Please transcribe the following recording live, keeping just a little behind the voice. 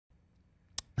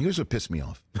Here's what pissed me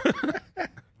off.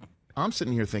 I'm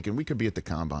sitting here thinking we could be at the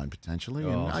combine potentially,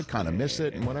 and I kind of miss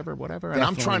it and whatever. And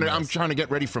I'm trying to get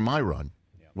ready for my run,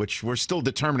 which we're still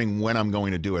determining when I'm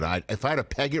going to do it. If I had to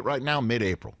peg it right now,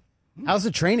 mid-April. How's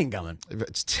the training going?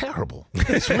 It's terrible.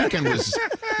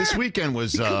 This weekend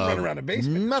was run around the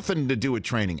basement. Nothing to do with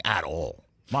training at all.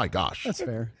 My gosh. That's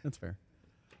fair.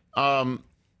 But I'm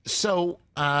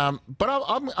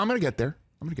going to get there.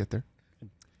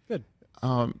 Good.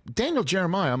 Daniel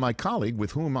Jeremiah, my colleague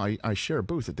with whom I share a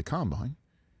booth at the Combine.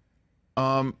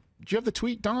 Do you have the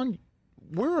tweet, Don?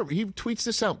 He tweets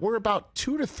this out. We're about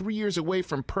 2 to 3 years away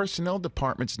from personnel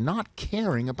departments not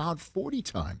caring about 40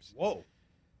 times. Whoa.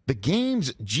 The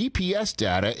game's GPS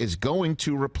data is going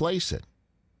to replace it,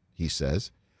 he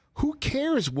says. Who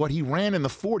cares what he ran in the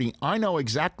 40? I know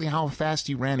exactly how fast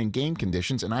he ran in game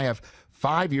conditions, and I have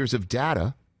 5 years of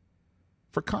data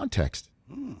for context.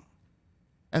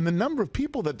 And the number of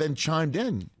people that then chimed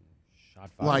in,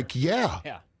 like,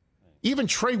 yeah. Even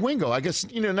Trey Wingo, I guess,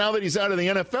 now that he's out of the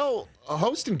NFL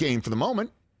hosting game for the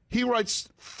moment, he writes,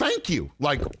 thank you.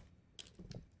 Like,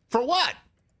 for what?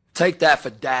 Take that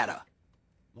for data.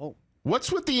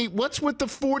 What's with the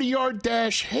 40-yard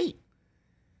dash hate?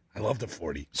 I love the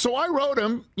 40. So I wrote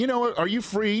him, are you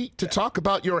free to talk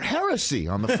about your heresy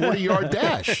on the 40-yard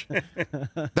dash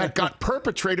that got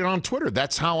perpetrated on Twitter?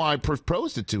 That's how I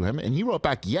proposed it to him. And he wrote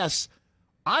back, yes,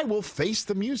 I will face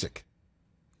the music.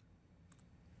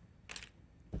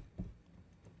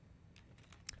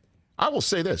 I will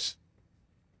say this.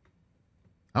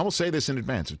 In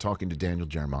advance of talking to Daniel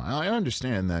Jeremiah. I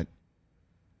understand that,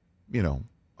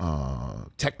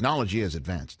 technology has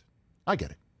advanced. I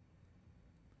get it.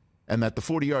 And that the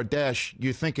 40-yard dash,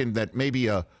 you're thinking that maybe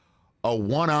a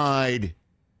one-eyed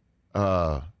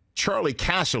Charlie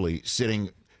Casserly sitting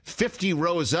 50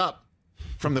 rows up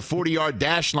from the 40-yard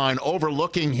dash line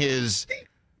overlooking his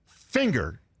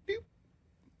finger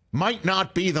might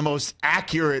not be the most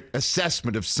accurate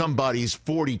assessment of somebody's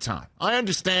 40 time. I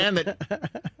understand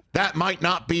that might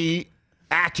not be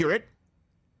accurate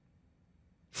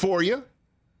for you,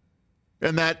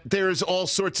 and that there's all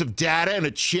sorts of data and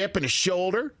a chip and a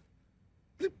shoulder.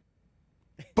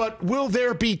 But will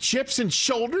there be chips and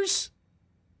shoulders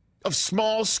of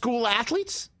small school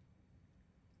athletes?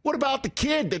 What about the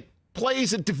kid that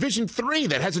plays at Division III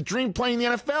that has a dream playing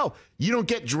in the NFL? You don't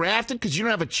get drafted because you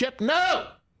don't have a chip? No!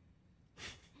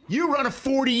 You run a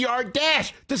 40-yard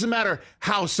dash. Doesn't matter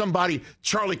how somebody,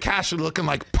 Charlie Casher looking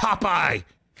like Popeye,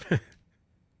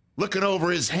 looking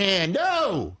over his hand.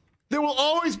 No! There will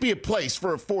always be a place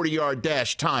for a 40-yard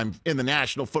dash time in the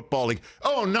National Football League.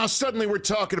 Oh, now suddenly we're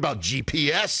talking about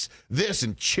GPS, this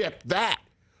and chip that.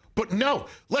 But no,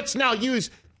 let's now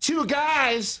use two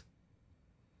guys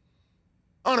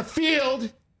on a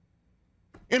field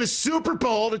in a Super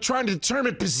Bowl to try to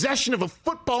determine possession of a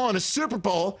football in a Super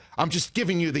Bowl. I'm just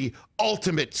giving you the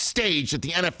ultimate stage that the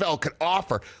NFL could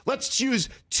offer. Let's use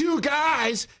two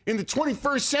guys in the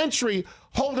 21st century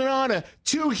holding on to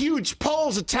two huge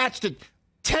poles attached to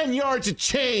 10 yards of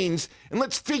chains, and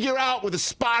let's figure out with a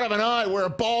spot of an eye where a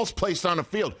ball's placed on the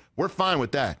field. We're fine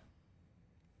with that.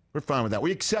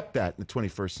 We accept that in the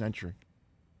 21st century.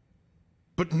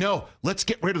 But no, let's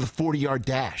get rid of the 40-yard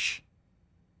dash.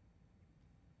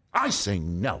 I say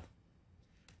no,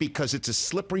 because it's a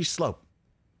slippery slope.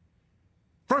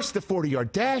 First the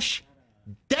 40-yard dash,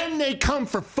 then they come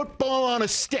for football on a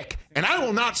stick, and I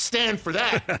will not stand for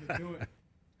that.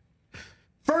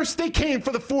 First they came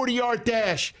for the 40-yard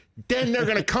dash, then they're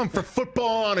going to come for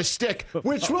football on a stick,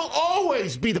 which will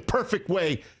always be the perfect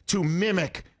way to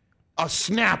mimic a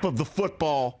snap of the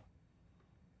football.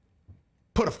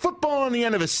 Put a football on the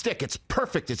end of a stick. It's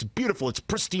perfect. It's beautiful. It's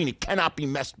pristine. It cannot be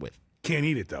messed with. Can't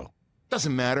eat it, though.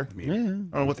 Doesn't matter. I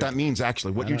don't know what that means,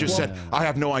 actually. What you just said, I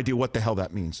have no idea what the hell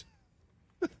that means.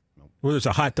 Well, there's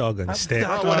a hot dog on the stick.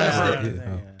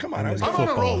 Whatever. Come on. I'm on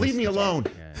a roll. Leave me alone.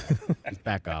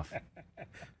 Back off.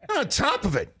 On top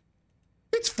of it,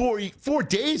 it's 4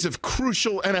 days of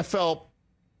crucial NFL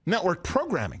network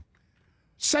programming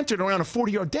centered around a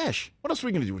 40-yard dash. What else are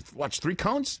we going to do? Watch three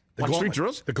cones? Watch three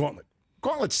drills? The gauntlet.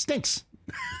 Gauntlet stinks.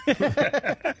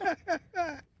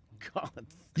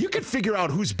 You can figure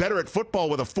out who's better at football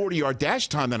with a 40-yard dash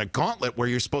time than a gauntlet where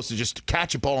you're supposed to just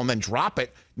catch a ball and then drop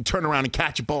it and turn around and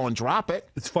catch a ball and drop it.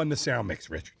 It's fun to sound mix,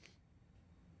 Rich.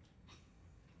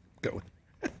 Go.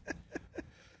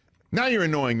 Now you're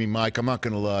annoying me, Mike. I'm not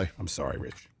going to lie. I'm sorry,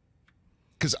 Rich.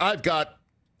 Because I've got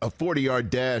a 40-yard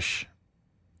dash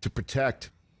to protect.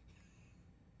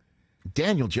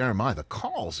 Daniel Jeremiah, the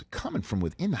calls are coming from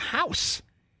within the house.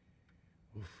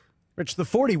 Rich, the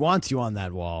 40 wants you on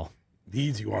that wall.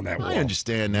 Needs you on that wall. I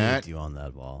understand that. Needs you on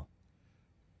that wall.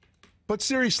 But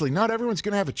seriously, not everyone's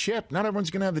going to have a chip. Not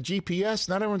everyone's going to have the GPS.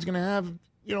 Not everyone's going to have,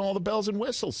 all the bells and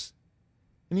whistles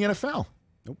in the NFL.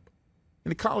 Nope. In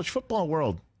the college football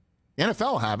world. The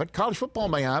NFL will have it. College football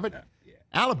may have it. Yeah.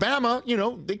 Alabama,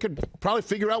 they could probably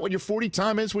figure out what your 40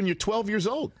 time is when you're 12 years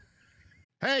old.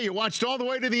 Hey, you watched all the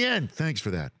way to the end. Thanks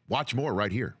for that. Watch more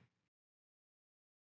right here.